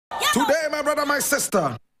Today, my brother, my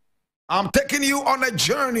sister, I'm taking you on a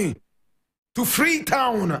journey to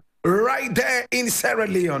Freetown, right there in Sierra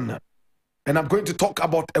Leone. And I'm going to talk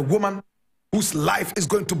about a woman whose life is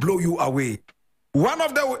going to blow you away. One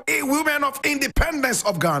of the women of independence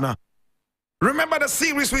of Ghana. Remember the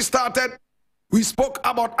series we started? We spoke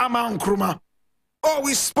about Ama Nkrumah. Oh,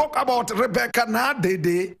 we spoke about Rebecca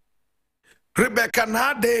Nadede. Rebecca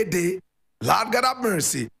Nadede. Lord God have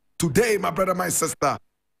mercy. Today, my brother, my sister,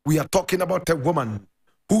 we are talking about a woman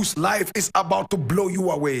whose life is about to blow you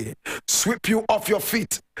away, sweep you off your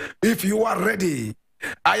feet. If you are ready,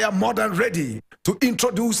 I am more than ready to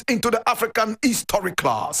introduce into the African history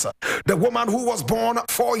class the woman who was born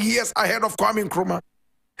 4 years ahead of Kwame Nkrumah,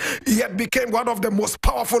 yet became one of the most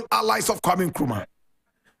powerful allies of Kwame Nkrumah.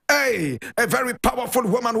 Hey, a very powerful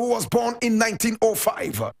woman who was born in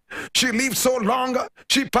 1905. She lived so long,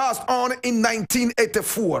 she passed on in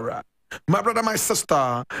 1984. My brother, my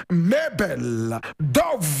sister, Mabel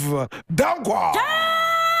Dove Danquah.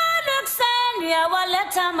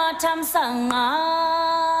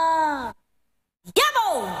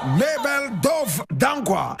 Mabel Dove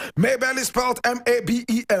Danquah. Mabel is spelled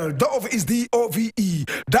M-A-B-E-L. Dove is D-O-V-E.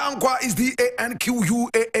 Danquah is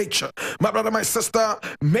D-A-N-Q-U-A-H. My brother, my sister,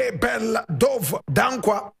 Mabel Dove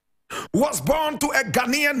Danquah was born to a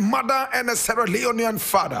Ghanaian mother and a Sierra Leonean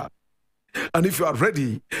father. And if you are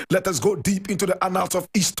ready, let us go deep into the annals of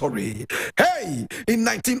history. Hey, in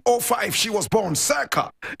 1905, she was born,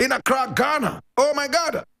 circa, in Accra, Ghana. Oh my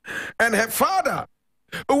God. And her father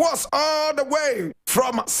was all the way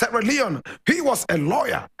from Sierra Leone. He was a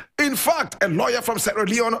lawyer. In fact, a lawyer from Sierra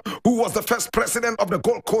Leone who was the first president of the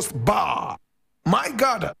Gold Coast Bar. My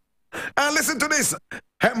God. And listen to this.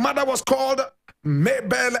 Her mother was called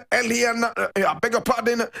Mabel Elian, I beg your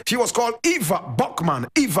pardon, she was called Eva Bachman.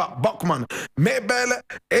 Eva Bachman. Mabel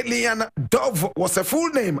Elian Dove was a full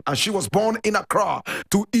name, and she was born in Accra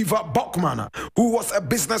to Eva Bachman, who was a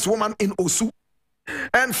businesswoman in Osu.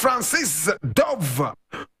 And Francis Dove,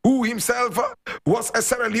 who himself was a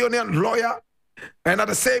Sierra Leonean lawyer, and at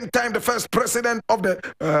the same time the first president of the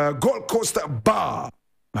Gold Coast Bar.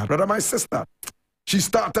 My brother, my sister, she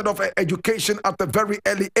started off her education at a very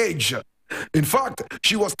early age. In fact,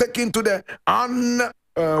 she was taken to the Anne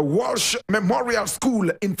Walsh Memorial School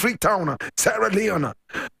in Freetown, Sierra Leone.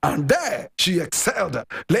 And there she excelled.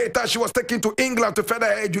 Later, she was taken to England to further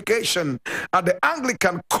her education at the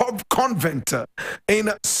Anglican convent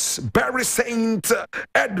in Bury St.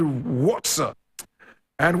 Edwards.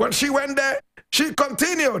 And when she went there, she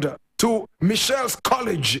continued to Michel's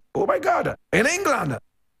College, oh my God, in England.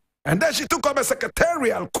 And then she took up a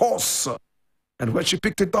secretarial course. And when she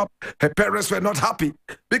picked it up, her parents were not happy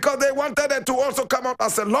because they wanted her to also come out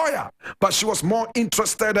as a lawyer. But she was more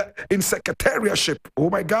interested in secretariatship. Oh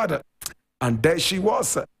my God. And there she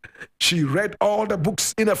was. She read all the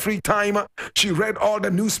books in her free time. She read all the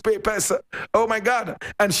newspapers. Oh my God.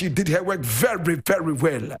 And she did her work very, very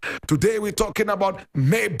well. Today we're talking about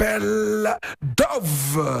Mabel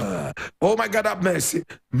Dove. Oh my God, have mercy.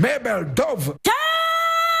 Mabel Dove.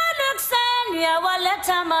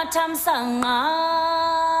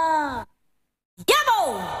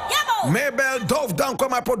 Mabel Dove Danquah,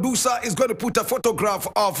 my producer, is going to put a photograph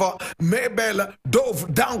of Mabel Dove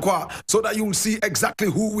Danquah so that you will see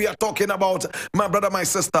exactly who we are talking about. My brother, my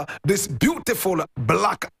sister, this beautiful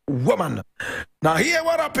black woman. Now, hear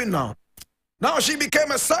what happened now. Now she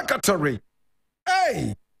became a secretary.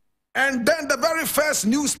 Hey! And then the very first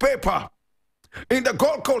newspaper in the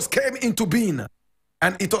Gold Coast came into being.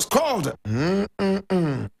 And it was called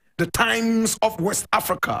The Times of West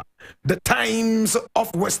Africa. The Times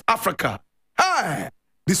of West Africa. Hi!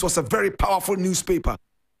 This was a very powerful newspaper.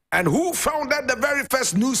 And who founded the very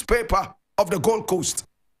first newspaper of the Gold Coast?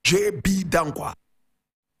 J.B. Danquah.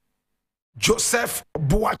 Joseph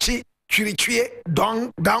Boachi Chirichie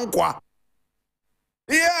Danquah.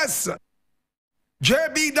 Yes!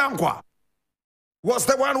 J.B. Danquah was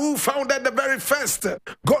the one who founded the very first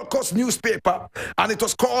Gold Coast newspaper, and it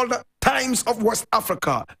was called Times of West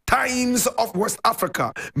Africa. Times of West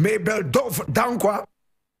Africa. Mabel Dove Danquah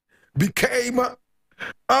became,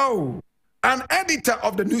 an editor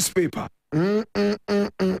of the newspaper.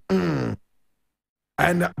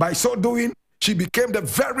 And by so doing, she became the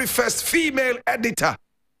very first female editor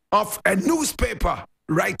of a newspaper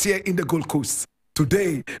right here in the Gold Coast.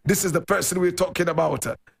 Today, this is the person we're talking about.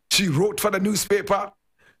 She wrote for the newspaper.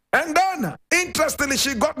 And then, interestingly,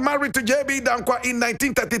 she got married to J.B. Danquah in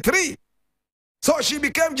 1933. So she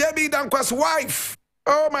became J.B. Danquah's wife.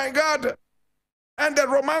 Oh, my God. And the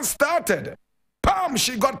romance started. Pam,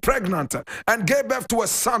 she got pregnant and gave birth to a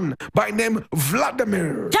son by name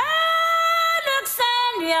Vladimir.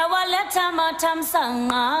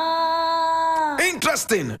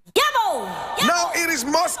 Interesting. Now it is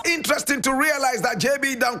most interesting to realize that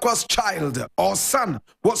J.B. Danquah's child or son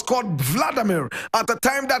was called Vladimir. At the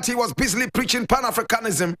time that he was busily preaching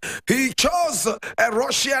Pan-Africanism, he chose a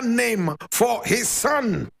Russian name for his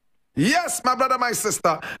son. Yes, my brother, my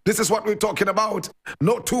sister, this is what we're talking about.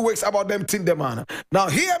 No two ways about them thing, man. Now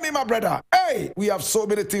hear me, my brother. Hey, we have so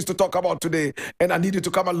many things to talk about today, and I need you to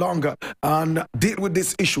come along and deal with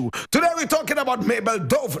this issue. Today we're talking about Mabel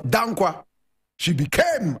Dove Danquah. She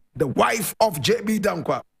became the wife of J.B.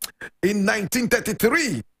 Danquah in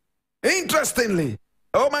 1933. Interestingly,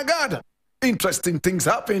 oh my God, interesting things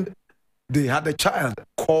happened. They had a child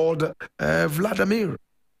called Vladimir.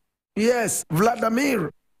 Yes,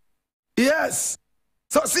 Vladimir. Yes.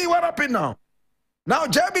 So see what happened now. Now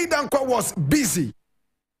J.B. Danquah was busy.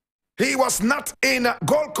 He was not in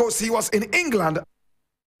Gold Coast. He was in England.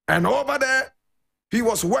 And over there, he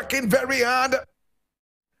was working very hard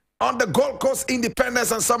on the Gold Coast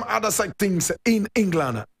independence and some other such things in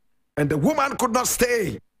England. And the woman could not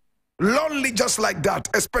stay lonely just like that,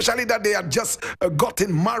 especially that they had just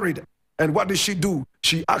gotten married. And what did she do?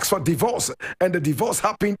 She asked for divorce, and the divorce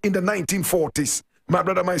happened in the 1940s. My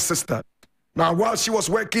brother, my sister. Now, while she was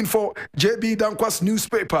working for J.B. Danquah's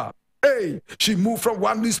newspaper, hey, she moved from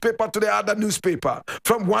one newspaper to the other newspaper,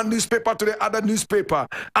 from one newspaper to the other newspaper,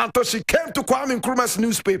 until she came to Kwame Nkrumah's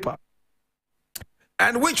newspaper.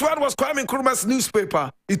 And which one was Kwame Nkrumah's newspaper?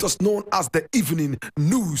 It was known as the Evening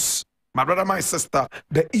News. My brother, my sister,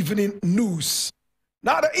 the Evening News.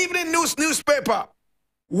 Now, the Evening News newspaper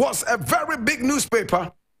was a very big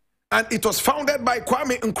newspaper, and it was founded by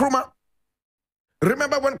Kwame Nkrumah.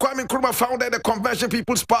 Remember when Kwame Nkrumah founded the Convention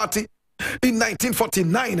People's Party in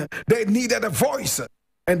 1949? They needed a voice,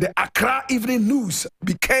 and the Accra Evening News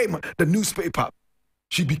became the newspaper.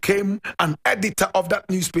 She became an editor of that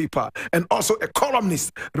newspaper and also a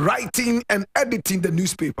columnist, writing and editing the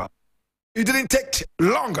newspaper. It didn't take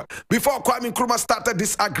long before Kwame Nkrumah started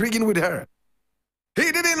disagreeing with her.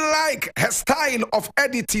 He didn't like her style of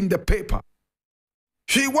editing the paper.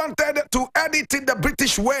 She wanted to edit it the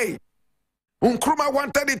British way. Nkrumah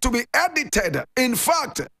wanted it to be edited, in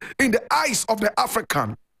fact, in the eyes of the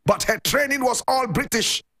African. But her training was all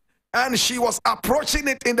British, and she was approaching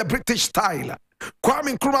it in the British style.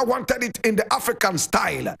 Kwame Nkrumah wanted it in the African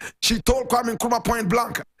style. She told Kwame Nkrumah point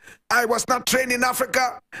blank, I was not trained in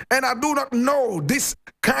Africa, and I do not know this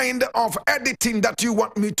kind of editing that you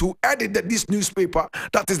want me to edit this newspaper.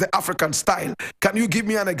 That is the African style. Can you give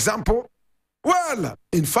me an example? Well,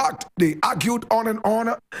 in fact, they argued on, and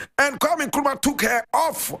Kwame Nkrumah took her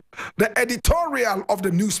off the editorial of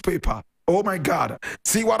the newspaper. Oh my God.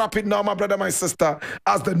 See what happened now, my brother, my sister,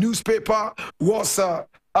 as the newspaper was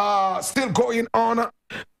still going on.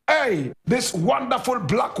 Hey, this wonderful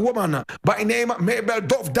black woman by name Mabel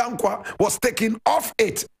Dove Danquah was taken off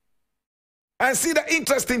it. And see the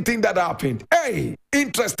interesting thing that happened. Hey,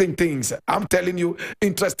 interesting things. I'm telling you,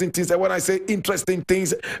 interesting things. And when I say interesting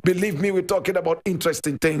things, believe me, we're talking about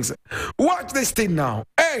interesting things. Watch this thing now.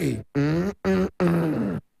 Hey.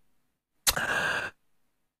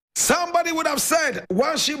 Somebody would have said,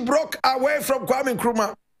 once she broke away from Kwame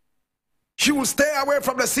Nkrumah, she will stay away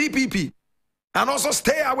from the CPP and also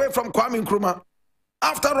stay away from Kwame Nkrumah.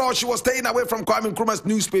 After all, she was staying away from Kwame Nkrumah's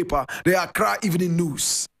newspaper, the Accra Evening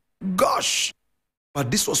News. Gosh.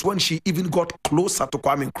 But this was when she even got closer to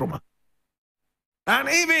Kwame Nkrumah. And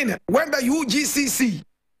even when the UGCC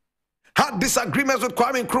had disagreements with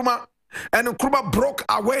Kwame Nkrumah, and Nkrumah broke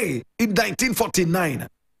away in 1949,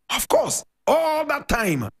 of course, all that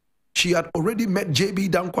time, she had already met J.B.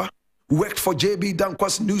 Danquah, worked for J.B.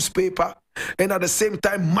 Danquah's newspaper, and at the same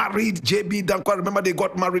time married J.B. Danquah. Remember, they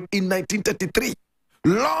got married in 1933.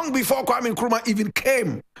 Long before Kwame Nkrumah even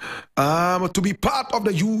came to be part of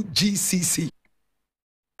the UGCC.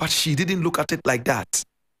 But she didn't look at it like that.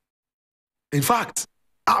 In fact,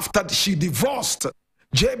 after she divorced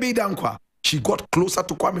J.B. Danquah, she got closer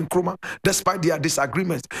to Kwame Nkrumah despite their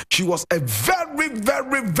disagreements. She was a very,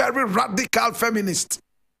 very, very radical feminist.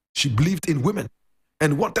 She believed in women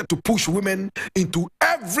and wanted to push women into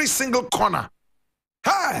every single corner.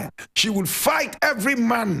 Hey, she would fight every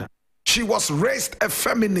man. She was raised a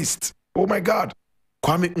feminist. Oh my God.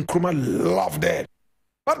 Kwame Nkrumah loved it.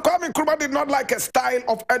 But Kwame Nkrumah did not like a style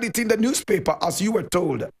of editing the newspaper, as you were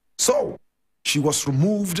told. So she was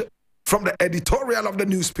removed from the editorial of the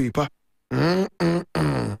newspaper.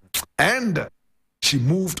 And she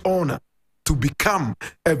moved on to become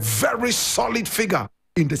a very solid figure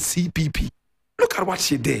in the CPP. Look at what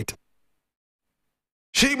she did.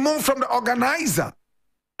 She moved from the organizer,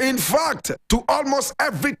 in fact, to almost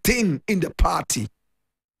everything in the party.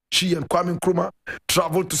 She and Kwame Nkrumah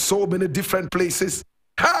traveled to so many different places.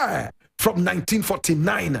 Hey, from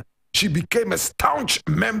 1949, she became a staunch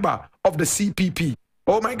member of the CPP.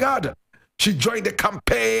 Oh my God. She joined the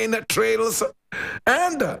campaign trails,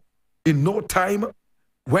 and in no time,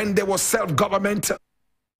 when there was self-government,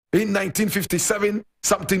 in 1957,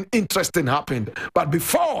 something interesting happened. But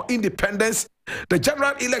before independence, the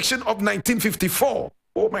general election of 1954,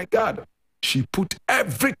 oh my God, she put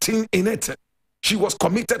everything in it. She was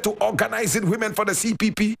committed to organizing women for the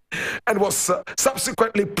CPP and was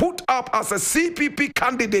subsequently put up as a CPP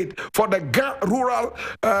candidate for the Ga rural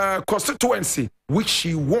constituency, which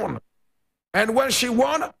she won. And when she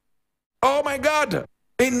won, oh my God,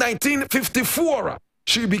 in 1954,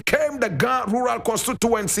 she became the Ga rural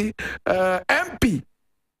constituency MP,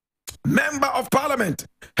 member of parliament.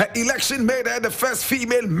 Her election made her the first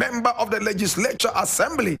female member of the legislature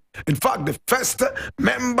assembly. In fact, the first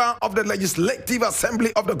member of the legislative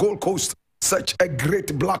assembly of the Gold Coast. Such a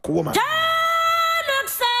great black woman.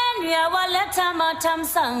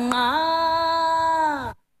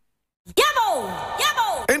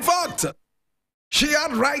 In fact, she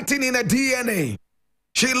had writing in her DNA.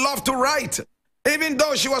 She loved to write, even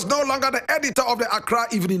though she was no longer the editor of the Accra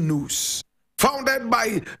Evening News. Founded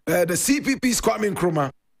by the CPP's Kwame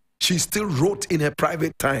Nkrumah, she still wrote in her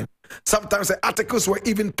private time. Sometimes the articles were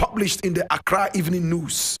even published in the Accra Evening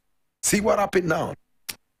News. See what happened now?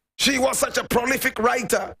 She was such a prolific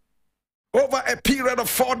writer over a period of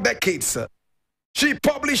 4 decades. She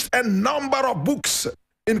published a number of books,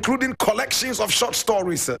 including collections of short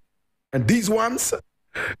stories. And these ones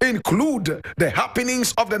include The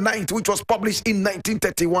Happenings of the Night, which was published in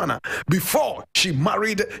 1931, before she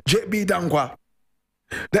married J.B. Danquah.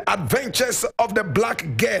 The Adventures of the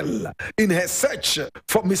Black Girl in Her Search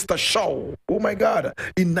for Mr. Shaw, oh my God,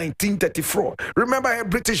 in 1934. Remember her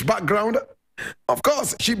British background? Of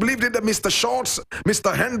course, she believed in the Mr. Shorts,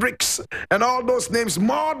 Mr. Hendricks, and all those names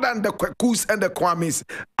more than the Kwekus and the Kwames,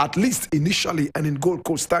 at least initially and in Gold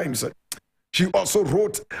Coast times. She also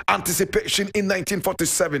wrote Anticipation in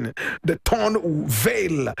 1947, The Torn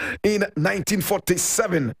Veil in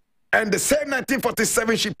 1947, and the same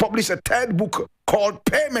 1947 she published a 3rd book called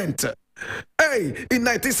Payment. Hey, in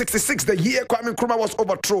 1966, the year Kwame Nkrumah was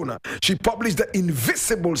overthrown, she published The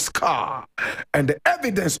Invisible Scar and The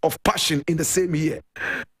Evidence of Passion in the same year.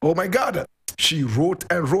 Oh my God, she wrote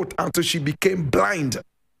and wrote until she became blind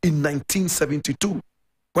in 1972.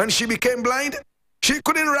 When she became blind, she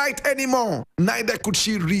couldn't write anymore, neither could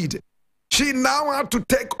she read. She now had to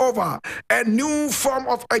take over a new form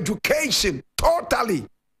of education, totally.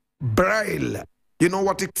 Braille. You know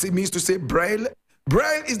what it means to say Braille?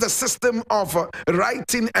 Braille is the system of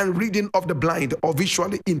writing and reading of the blind or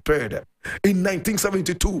visually impaired. In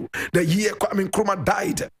 1972, the year Kwame Nkrumah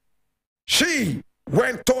died, she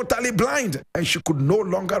went totally blind and she could no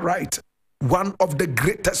longer write. One of the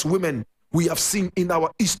greatest women we have seen in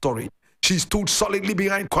our history. She stood solidly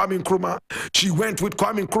behind Kwame Nkrumah. She went with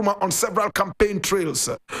Kwame Nkrumah on several campaign trails.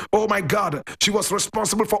 Oh my God, she was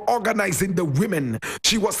responsible for organizing the women.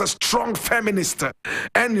 She was a strong feminist,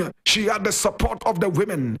 and she had the support of the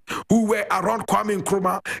women who were around Kwame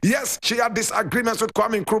Nkrumah. Yes, she had disagreements with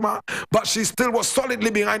Kwame Nkrumah, but she still was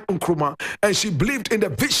solidly behind Nkrumah, and she believed in the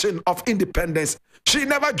vision of independence. She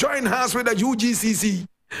never joined hands with the UGCC.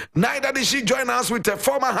 Neither did she join us with her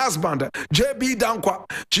former husband, J.B. Danquah.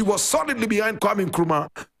 She was solidly behind Kwame Nkrumah.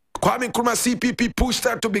 Kwame Nkrumah CPP pushed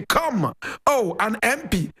her to become, an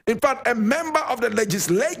MP. In fact, a member of the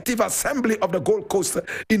Legislative Assembly of the Gold Coast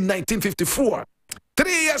in 1954. 3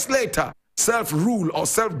 years later, self-rule or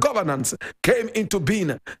self-governance came into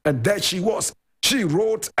being, and there she was. She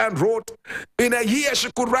wrote and wrote. In a year, she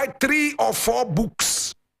could write 3 or 4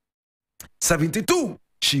 books. 72,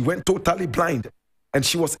 she went totally blind. And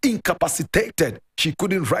she was incapacitated. She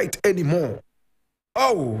couldn't write anymore.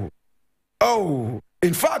 In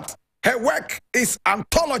fact, her work is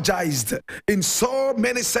anthologized in so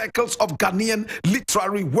many circles of Ghanaian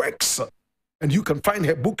literary works. And you can find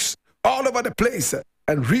her books all over the place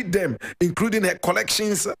and read them, including her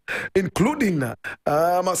collections, including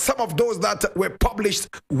some of those that were published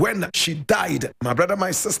when she died. My brother,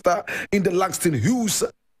 my sister, in the Langston Hughes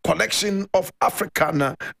collection of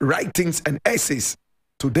African writings and essays.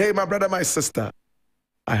 Today, my brother, my sister,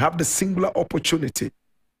 I have the singular opportunity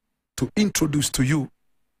to introduce to you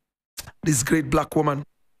this great black woman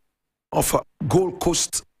of Gold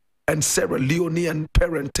Coast and Sierra Leonean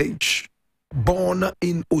parentage, born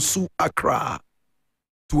in Osu, Accra,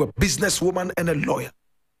 to a businesswoman and a lawyer.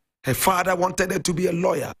 Her father wanted her to be a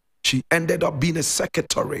lawyer. She ended up being a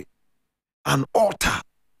secretary, an author,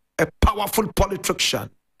 a powerful politician,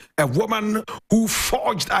 A woman who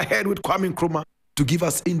forged ahead with Kwame Nkrumah to give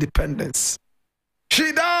us independence.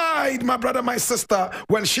 She died, my brother, my sister,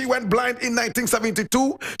 when she went blind in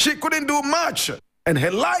 1972. She couldn't do much, and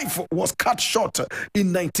her life was cut short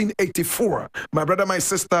in 1984. My brother, my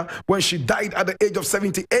sister, when she died at the age of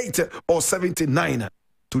 78 or 79.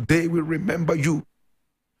 Today we remember you.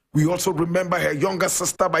 We also remember her younger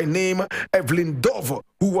sister by name Evelyn Dove,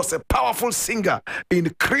 who was a powerful singer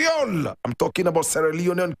in Creole. I'm talking about Sierra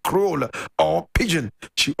Leonean Creole or Pidgin.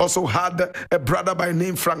 She also had a brother by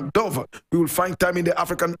name Frank Dove. We will find time in the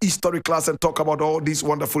African history class and talk about all these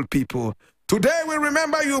wonderful people. Today we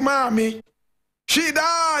remember you, Mommy. She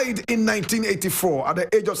died in 1984 at the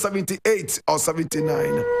age of 78 or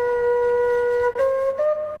 79.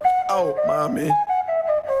 Oh, Mommy.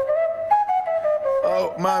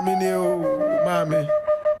 Oh, Mommy, no, Mommy.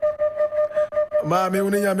 Mommy,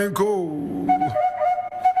 when you go.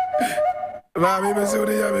 Mommy, when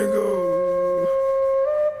you go.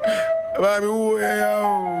 Mommy, who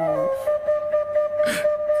are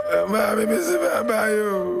you? Mommy, Miss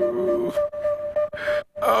you.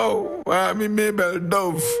 Oh, Mommy, Mabel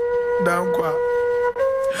Dove Danquah.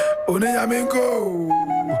 When you go.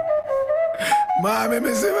 Mommy,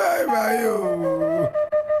 Miss you.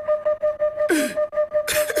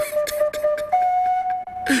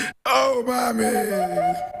 Oh, Mommy.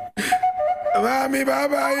 Mommy,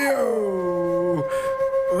 bye-bye, yo.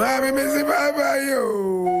 Mommy, missy, bye-bye,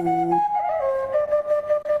 yo.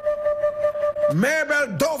 Mabel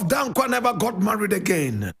Dove Danquah never got married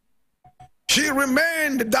again. She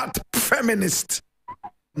remained that feminist,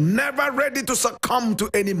 never ready to succumb to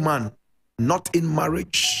any man, not in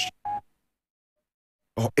marriage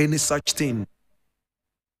or any such thing.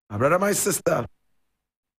 My brother, my sister,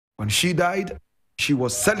 when she died, she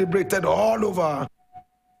was celebrated all over.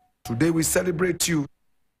 Today we celebrate you.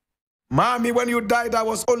 Mommy, when you died, I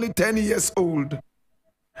was only 10 years old.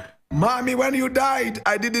 Mommy, when you died,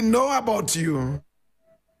 I didn't know about you.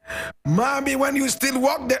 Mommy, when you still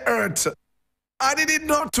walk the earth, I didn't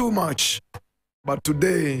know too much. But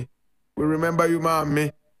today, we remember you,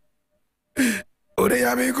 Mommy. Ode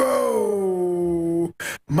amigo.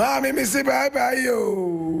 Mommy, me say bye-bye,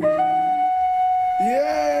 yo.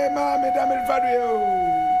 Yeah, Mommy, damn it for you.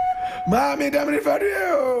 Mommy, damn it for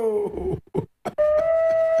you.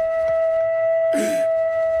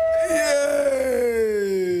 Yeah.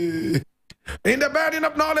 In the burden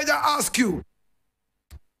of knowledge, I ask you,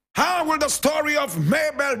 how will the story of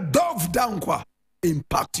Mabel Dove Danquah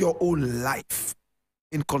impact your own life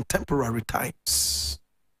in contemporary times?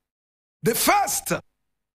 The first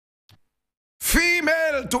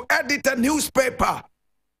female to edit a newspaper,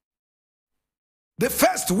 the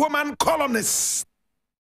first woman columnist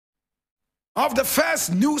of the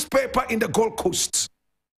first newspaper in the Gold Coast,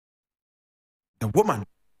 the woman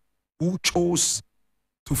who chose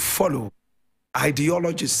to follow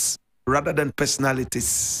ideologies rather than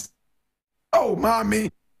personalities. Oh,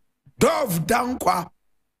 Mommy, Dove Danquah.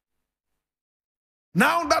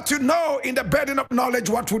 Now that you know in the burden of knowledge,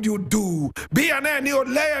 what would you do? Be an any or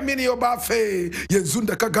lay a mini obafe,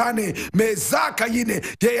 Yezunda Kagane, Mezaka Yine,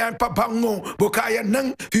 Yayan Papango, Bokaya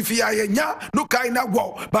Nang, Fifia Nya, Lukaina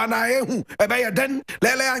Wo, Banaehu, Ebaya Den,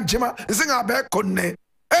 Lele Anjima, Singa Bekone.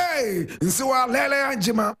 Hey, Nsua Lele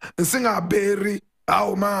Anjima, Singa Berry,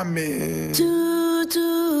 our Mommy. To